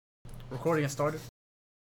Recording has started.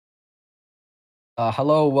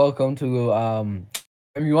 Hello, welcome to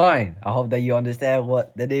Rewind. I hope that you understand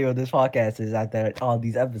what the name of this podcast is after all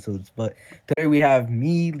these episodes. But today we have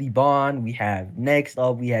me, Liban. We have next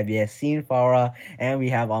up we have Yassine Farah, and we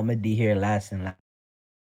have Ahmed D here last and last.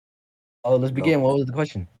 Oh, let's No. begin. What was the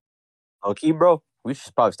question? Okay, bro. We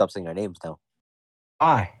should probably stop saying our names now.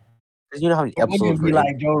 Why? Because you know how many We're going to episodes be we're in.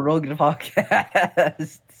 like Joe Rogan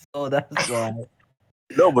podcast, so that's why.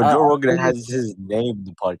 No, but Joe Rogan really- has his name in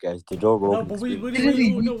the podcast. The Joe No, Rogan but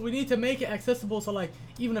Experience. we need to make it accessible so like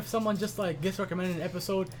even if someone just like gets recommended an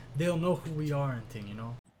episode, they'll know who we are and thing, you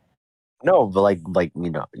know. No, but like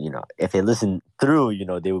if they listen through,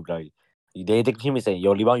 they would be like, they can hear me saying,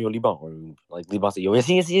 yo, Liban, or like Liban say, yo, yes.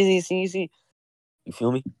 You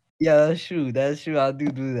feel me? Yeah, that's true. That's true. I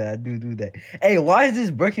do that. I do that. Hey, why is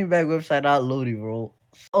this Breaking Bad website not loading, bro?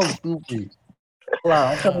 So stupid. Wow,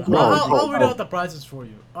 I'm trying to Bro, I'll read bro. out the prices for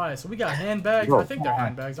you. All right, so we got handbags. Bro. I think they're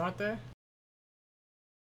handbags, aren't they?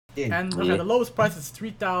 Yeah. And okay, Yeah. the lowest price is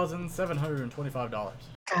 $3,725. God.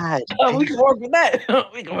 Oh, we can work with that.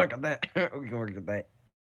 We can work on that. We can work with that.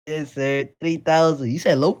 Yes, sir. 3,000. You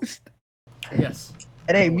said lowest? Yes.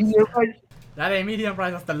 It ain't medium price. That ain't medium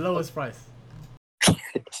price. That's the lowest price.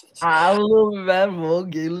 I'm a little bit mad, bro.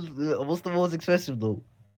 Okay, what's the most expensive though?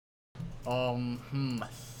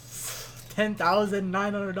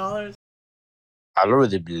 $10,900. I don't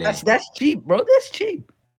really believe. That's cheap, bro. That's cheap.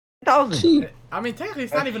 1,000. I mean, technically,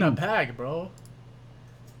 it's not even a bag, bro.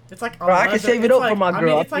 It's like a Bro, I can save it it's up like, for my I mean,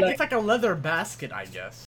 girl. it's like a leather basket, I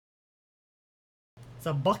guess. It's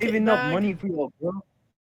a bucket Saving bag. up money for your girl.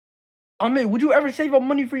 I mean, would you ever save up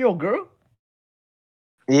money for your girl?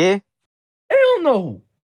 Yeah. Hell no.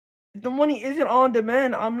 If the money isn't on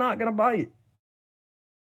demand, I'm not gonna buy it.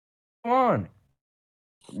 Come on.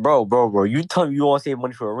 Bro. You tell me you want to save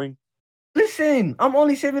money for a ring? Listen, I'm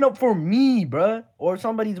only saving up for me, bruh. Or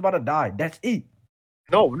somebody's about to die. That's it.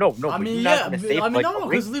 No. I but mean, you're yeah. not gonna save, like, no, a ring?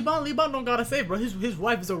 because Liban don't gotta save, bro. His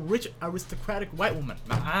wife is a rich, aristocratic white woman.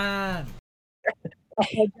 Man.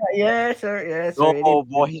 Yes, sir. Yes, sir. No,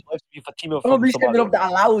 boy, his wife's be Fatima I'm gonna from be saving Somalia. up the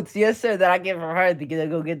allowance, yes, sir, that I get from her to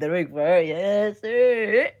go get the ring for her. Yes,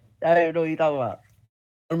 sir. I don't even know what you're talking about.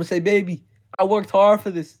 I'm gonna say, baby, I worked hard for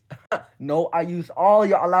this. No, I used all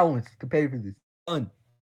your allowance to pay for this. Done.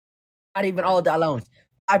 Not even all the allowance.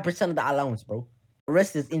 5% of the allowance, bro. The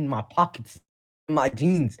rest is in my pockets, in my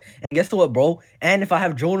jeans. And guess what, bro? And if I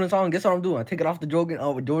have Jordans on, guess what I'm doing? I take it off the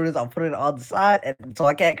Jordans, I'll put it on the side, and so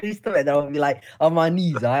I can't crease them, and then I'll be like on my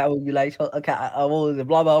knees. I will be like, okay, what was it?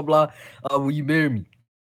 Blah blah blah. Will you marry me?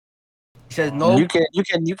 He says no. You can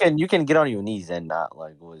get on your knees and not,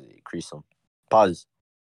 like, what was it, crease them. Pause.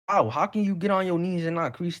 Wow, how can you get on your knees and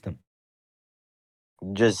not crease them?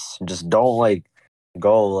 Just don't, like,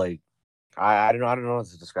 go, like, I don't know how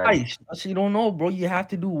to describe it. So you don't know, bro. You have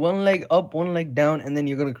to do one leg up, one leg down, and then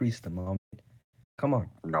you're gonna crease them. Come on.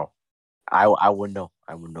 No, I wouldn't know.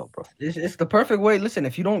 Bro. It's the perfect way. Listen,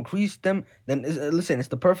 if you don't crease them, then it's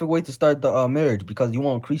the perfect way to start the marriage because you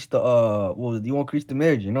won't crease the you won't crease the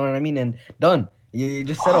marriage. You know what I mean? And done. You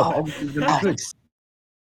just set up. Everything's gonna be good.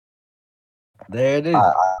 There it is.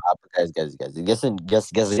 Guess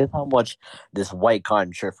how much this white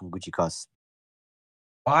cotton shirt from Gucci costs?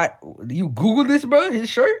 Why you Google this, bro? His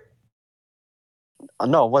shirt?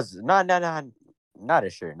 No, it was not a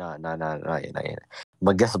shirt. Not yet.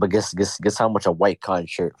 But guess how much a white cotton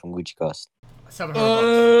shirt from Gucci costs?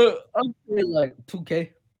 $700. I'm saying like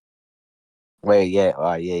 2K. Wait,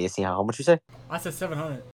 yeah, You see how much you say? I said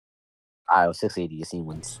 700. I was 680. You seen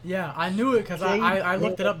ones? Yeah, I knew it because I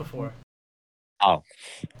looked it up before. Oh,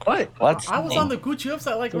 What? I was on the Gucci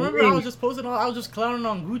website. Like, remember I was just posting I was just clowning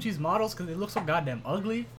on Gucci's models because they look so goddamn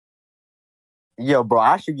ugly. Yo, bro,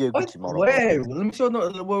 I should be a What? Gucci model. Wait, let me show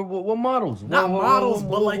what models. Not models,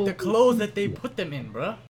 but like the clothes that they put them in,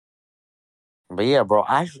 bro. But yeah, bro,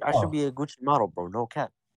 I should be a Gucci model, bro. No cap.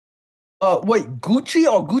 Wait,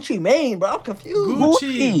 Gucci or Gucci Mane, bro? I'm confused.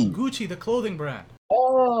 Gucci, the clothing brand.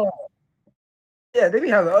 Oh, yeah, they be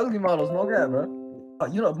having ugly models, no cap, bro.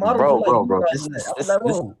 You know, models Bro.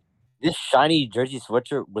 whoa. This shiny jersey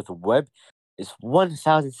sweatshirt with a web is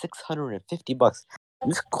 $1,650.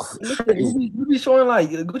 This crazy. You be showing like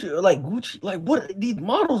Gucci, like what these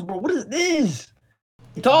models, bro? What is this?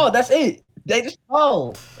 Tall, that's it. They just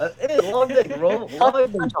tall. That's it. Long neck, bro.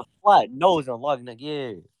 Long neck. A flat nose and long neck,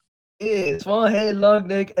 yeah. Yeah, small head, long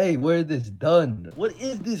neck. Hey, wear this done. What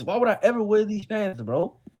is this? Why would I ever wear these pants,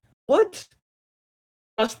 bro? What?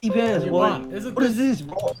 Rusty pants, boy. What is this,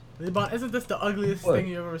 bro? Liban, isn't this the ugliest thing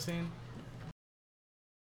you've ever seen?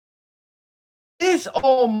 This,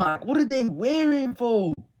 oh my, what are they wearing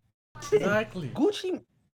for? Exactly. Gucci.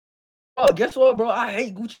 Oh, guess what, bro? I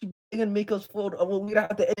hate Gucci. They're gonna make us photo. Well, we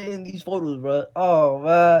have to edit in these photos, bro. Oh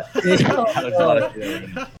man.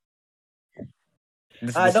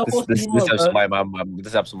 I don't post anymore, This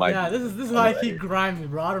bro. episode might Yeah, this is why I keep grinding,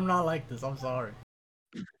 bro. I do not like this. I'm sorry.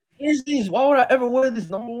 Is this? Why would I ever wear this?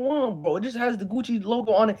 Number one, bro. It just has the Gucci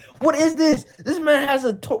logo on it. What is this? This man has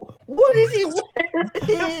a What is he wearing?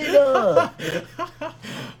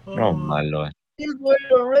 Oh my lord. He's wearing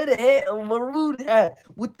a red hat, a maroon hat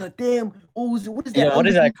with the damn. What is that? Yeah, what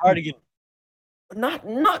is that cardigan? Not.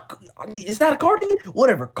 Is that a cardigan?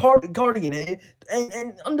 Whatever, cardigan.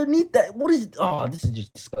 And underneath that, what is? Oh, this is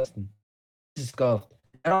just disgusting. This is scuffed.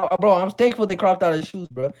 And bro, I'm thankful they cropped out his shoes,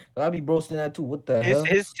 bro. I'd be roasting that too. What the hell?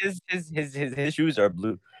 His shoes are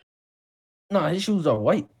blue. Nah, his shoes are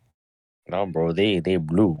white. No, bro, they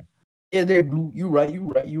blue. Yeah, they're blue. You right.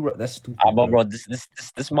 That's stupid. But bro,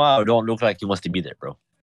 this model don't look like he wants to be there, bro.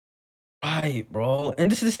 Right, bro.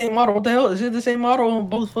 And this is the same model. What the hell? Is it the same model on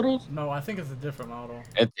both photos? No, I think it's a different model.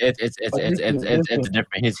 It's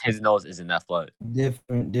different. His nose isn't that flat.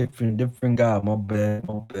 Different guy. My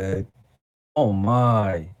bad. Oh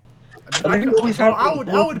my. Bro,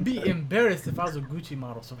 I would be embarrassed if I was a Gucci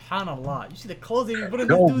model. Subhanallah. You see the clothes they be putting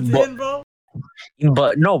these dudes in, bro?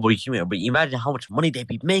 But imagine how much money they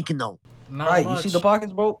be making though. Not right, much. you see the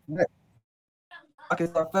pockets, bro?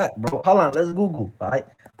 Pockets are fat, bro. Hold on, let's Google. All right.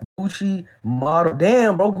 Gucci model.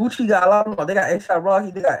 Damn, bro. Gucci got a lot of them. They got ASAP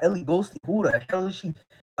Rocky. They got Ellie Ghosty. Who the hell is she?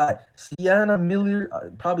 Sienna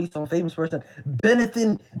Miller, probably some famous person.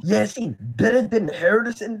 Benetton Yassine. Benetton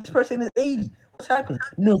Harrison. This person is 80. What's happening?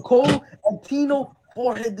 Nicole Antino.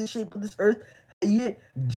 Forehead the shape of this earth. Yeah.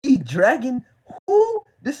 G Dragon. Who?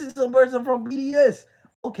 This is some person from BDS.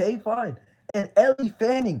 Okay, fine. And Ellie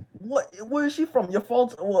Fanning. What? Where is she from? Your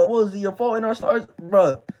fault? What was it? Your Fault in Our Stars,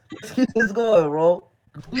 bro? Let's keep this going, bro.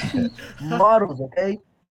 Gucci models, okay?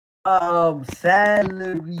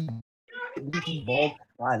 Salary. Gucci ball.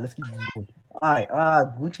 All right, let's keep going. All right,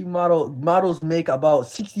 Gucci models make about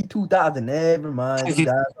 62,000. Never mind. Them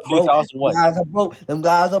guys are broke. Them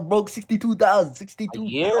guys are broke. 62,000. 62,000. A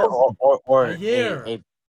year or a year.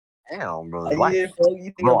 Damn, bro.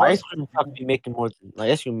 Bro, ice cream truck be making more than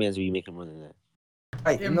ice cream man's be making more than that.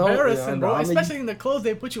 Right, embarrassing, bro. Especially in the clothes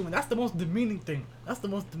they put you in. That's the most demeaning thing.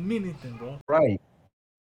 Bro. Right.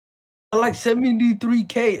 Like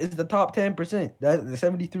 73K is the top 10%. That's the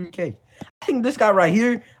 73K. I think this guy right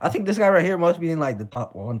here must be in like the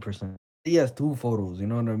top 1%. He has 2 photos, you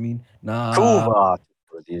know what I mean? Nah.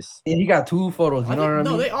 Yeah, he got 2 photos, you know what I mean?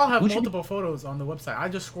 No, they all have multiple photos on the website. I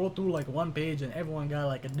just scrolled through like one page and everyone got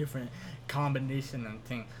like a different combination and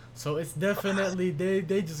thing. So it's definitely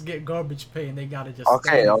they just get garbage pay and they gotta just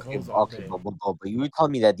okay. But you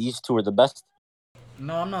telling me that these 2 are the best?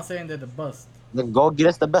 No, I'm not saying they're the best. Then go get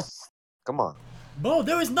us the best. Come on. Bro,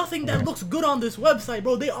 there is nothing that looks good on this website,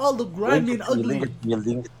 bro. They all look grimy and ugly.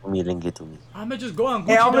 Link it to me. Ahmed, just go on Gucci.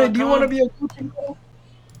 Hey, Ahmed, do you want to be a Gucci model?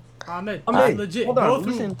 Ahmed, legit. Hold on, go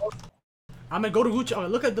listen. through. Ahmed, go to Gucci.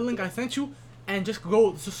 Look at the link I sent you and just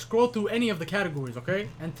scroll through any of the categories, okay?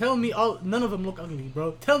 And tell me none of them look ugly,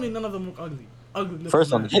 bro. Tell me none of them look ugly.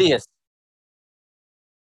 First one, hideous.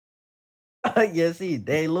 Yeah, see,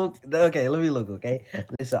 they look okay. Let me look, okay.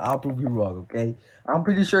 Listen, I'll prove you wrong, okay. I'm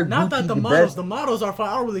pretty sure. Not Gucci's that the models are fine.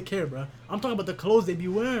 I don't really care, bro. I'm talking about the clothes they be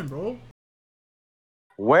wearing, bro.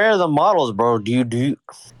 Where are the models, bro? Do you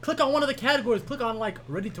click on one of the categories? Click on like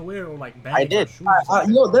ready to wear or like bags. I did. Or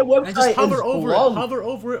shoes that website and just hover is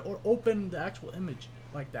over it, or open the actual image,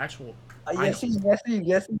 like the actual. Yes.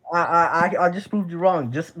 I just proved you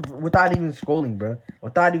wrong, just without even scrolling, bro.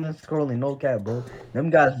 Without even scrolling, no cap, bro.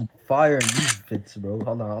 Them guys fire in these fits, bro.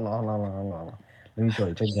 Hold on. Let me show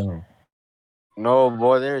you. Check general. No,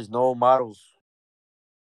 boy, there's no models.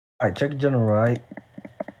 All right, check general, right?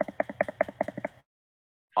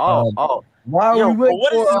 Oh. While we wait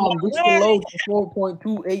for this to load to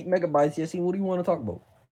 4.28 megabytes, Yassine, what do you want to talk about?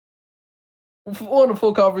 On the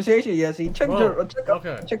full conversation, Yassine. Check.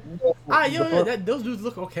 Those dudes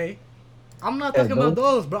look okay. I'm not talking about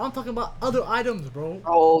those, bro. I'm talking about other items, bro.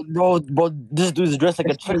 Oh, bro, this dude's dressed like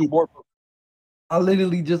a checkerboard. I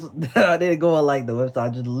literally just I didn't go on like the website. I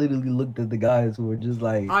just literally looked at the guys who were just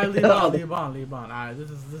like. Alright, leave on. Alright, this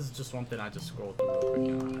is just one thing I just scrolled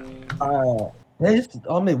through.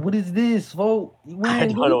 What is this, folks? I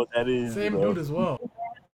don't know what that is. Same dude as well.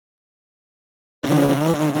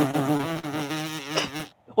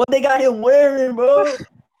 What they got him wearing, bro?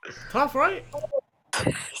 Tough, right?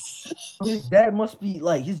 His dad must be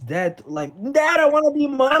like Dad, I want to be a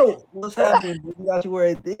model. What's happening? You got you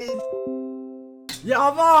wearing this? Yeah,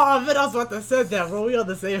 I bet I was about to say that, bro. We on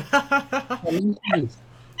the same.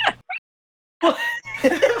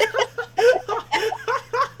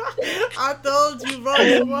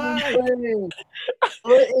 swag.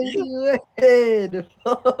 What is you in?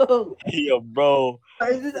 Oh, Yo, bro.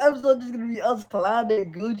 is this episode just gonna be us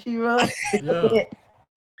clowning Gucci, bro?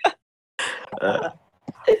 Yeah.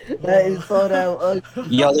 That is so damn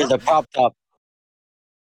ugly. Yo, there's a crop top.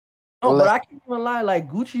 No, but I can't even lie. Like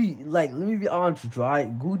Gucci, like let me be honest, with you,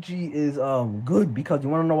 right? Gucci is good because you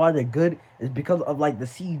want to know why they're good? It's because of like the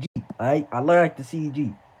CG. Right? I like the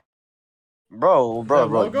CG. Bro. That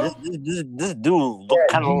logo? This dude look Yeah,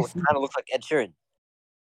 kind GC. of looks like Ed Sheeran.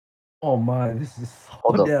 Oh my, this is so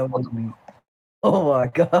Hold up, damn hold up. ugly. Oh my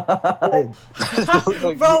god.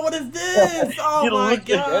 Bro, what is this? Oh You my look like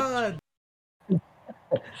god.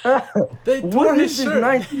 They tore What his is this shirt.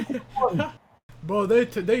 1941? Bro, they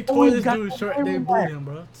Oh, tore he this got dude's the shirt. name They on bullied that. him,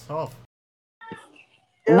 bro. Tough.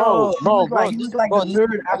 Yo, Bro, he this look like bro, the this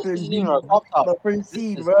nerd after isn't even a crop top. the first This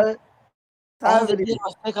scene, is- bro. All they did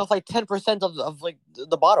was take off like 10% of like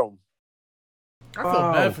the bottom. I feel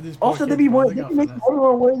bad for these poor Also, kids, they bro. They be got making finesse.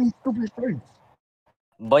 everyone wear these stupid shirts.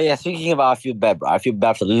 But yeah, speaking about, I feel bad, bro. I feel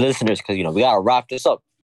bad for the listeners because we gotta wrap this up.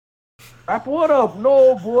 Rap what up?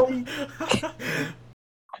 No, boy.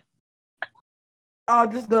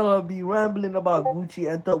 I'm just gonna be rambling about Gucci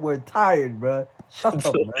until we're tired, bro. Shut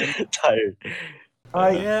up, man. Tired.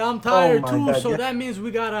 Alright. Yeah, I'm tired my too, God, so yeah. that means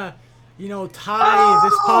we gotta, tie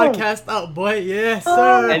this podcast up, boy. Yes,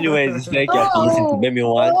 sir. Anyways, thank you all for listening to Mimi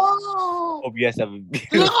One. Oh! Hope you guys have a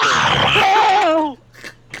beautiful